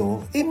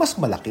Pilipino, mas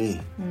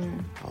malaki.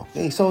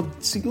 Okay, so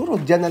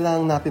siguro dyan na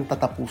lang natin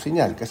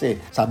tatapusin yan.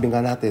 Kasi sabi nga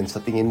natin, sa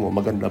tingin mo,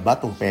 maganda ba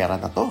itong pera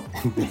na to?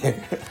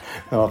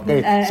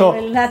 Okay. So, I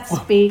will not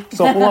speak.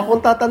 So kung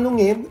akong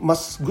tatanungin,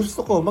 mas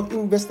gusto ko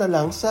mag-invest na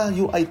lang sa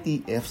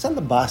UITF sa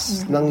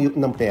labas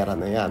ng pera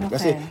na yan. Okay.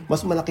 Kasi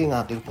mas malaki ang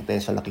aking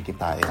potential na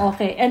kikitain.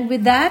 Okay. And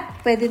with that,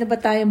 pwede na ba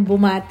tayong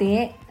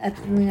bumati at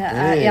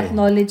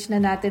i-acknowledge na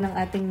natin ang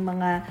ating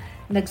mga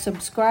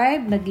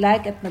nag-subscribe,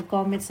 nag-like at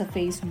nag-comment sa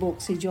Facebook.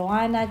 Si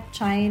Joanna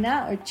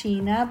China,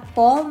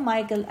 Paul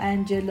Michael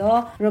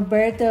Angelo,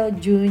 Roberto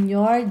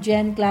Jr.,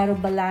 Jen Claro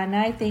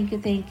Balanay, thank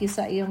you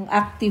sa iyong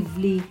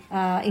actively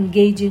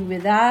engaging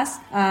with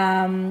us.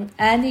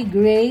 Annie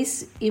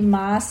Grace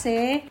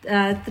Imase,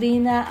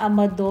 Trina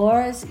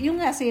Amador, yung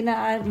nga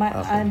sina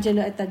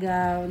Angelo at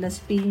taga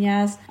Las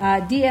Piñas,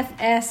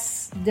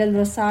 DFS Del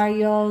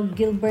Rosario,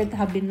 Gilbert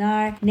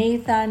Habinar,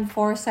 Nathan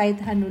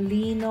Forsyth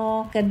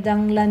Hanulino,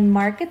 Kadanglan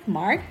Market,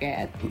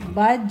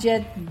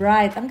 Budget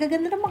Bright. Ang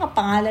gaganda ng mga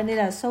pangalan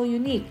nila. So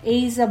unique.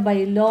 Aiza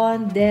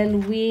Bailon,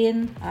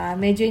 Delwin,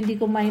 medyo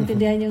hindi ko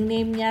maintindihan yung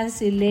name niya.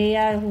 Si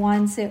Lea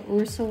Juanse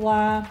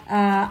Ursua,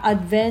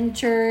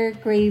 Adventure,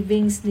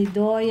 Cravings ni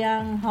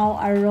Doyang, How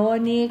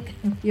Ironic,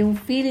 yung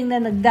feeling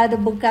na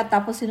nagdadabog ka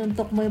tapos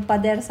sinuntok mo yung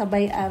pader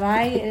sabay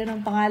aray. Ayun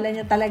ang pangalan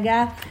niya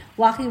talaga.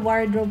 Wacky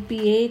Wardrobe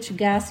PH,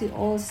 Gassy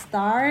All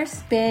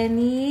Stars,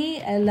 Penny,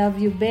 I Love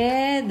You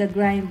Be, The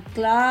Grind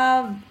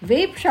Club,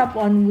 Vape Shop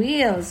on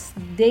Wheels,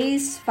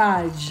 Days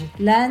Fudge,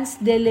 Lance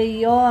De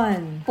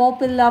Leon,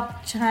 Populop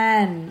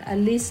Chan,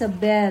 Alisa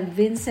Bell,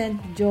 Vincent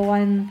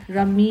Joan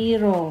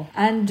Ramiro,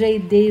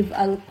 Andre Dave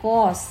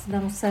Alcos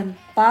ng San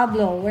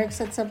Pablo, works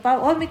at San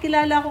Pablo. May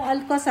kilala akong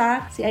Alcos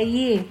si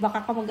Ayi,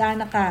 baka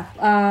kamag-anak ka.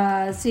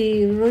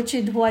 Si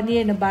Ruchid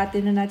Juanier,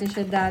 nabati na natin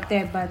siya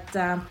dati, but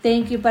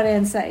thank you pa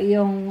rin sa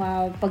iyong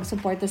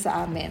pagsuporta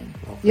sa amin.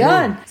 Okay.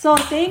 Yun. So,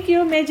 thank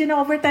you. Medyo na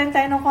overtime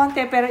tayo ng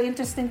konti, pero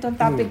interesting tong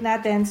topic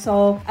natin.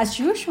 So, as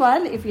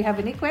usual, if you have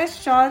any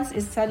questions,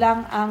 isa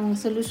lang ang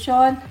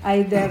solusyon,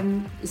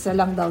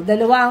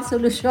 dalawa ang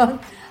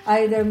solusyon.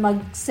 Either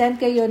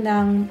mag-send kayo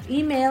ng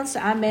email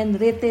sa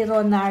amin,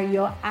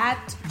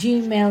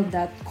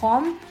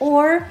 retironario@gmail.com,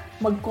 or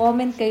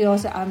mag-comment kayo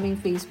sa aming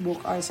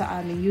Facebook or sa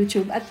aming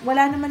YouTube. At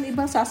wala naman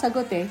ibang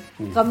sasagot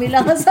Kami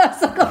lang ang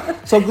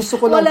sasagot. So gusto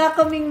ko lang, wala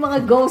kaming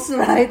mga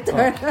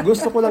ghostwriter.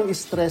 Gusto ko lang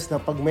i-stress na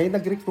pag may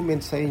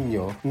nag-recommend sa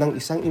inyo ng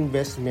isang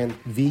investment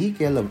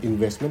vehicle of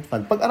investment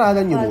fund,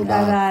 pag-aralan nyo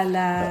muna.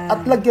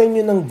 At lagyan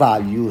nyo ng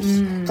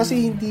values.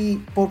 Kasi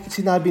hindi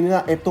sinabi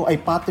nila, ito ay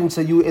pattern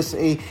sa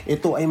USA,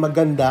 ito ay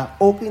maganda,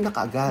 okay na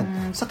kaagad.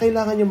 Sa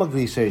kailangan nyo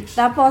mag-research.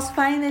 Tapos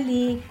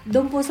finally,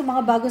 doon po sa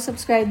mga bagong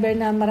subscriber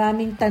na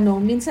maraming tanong,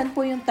 minsan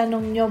po yung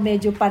tanong nyo,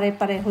 medyo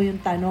pare-pareho yung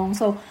tanong.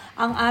 So,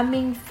 ang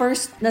aming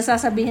first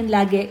nasasabihin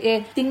lagi,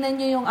 tingnan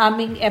nyo yung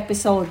aming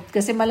episode.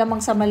 Kasi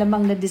malamang sa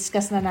malamang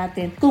na-discuss na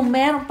natin. Kung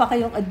meron pa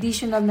kayong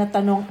additional na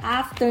tanong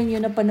after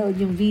nyo napanood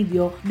yung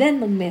video, then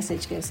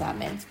mag-message kayo sa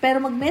amin. Pero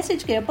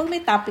mag-message kayo pag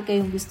may topic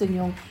kayong gusto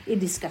nyong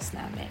i-discuss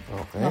namin.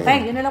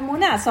 Okay, yun na lang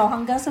muna. So,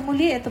 hanggang sa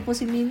muli, ito po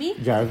si Mimi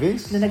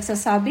Jarvis, na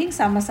nagsasabing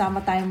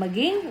sama-sama tayong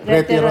maging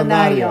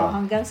Retironaryo.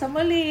 Hanggang sa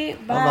muli.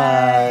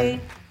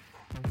 Bye-bye.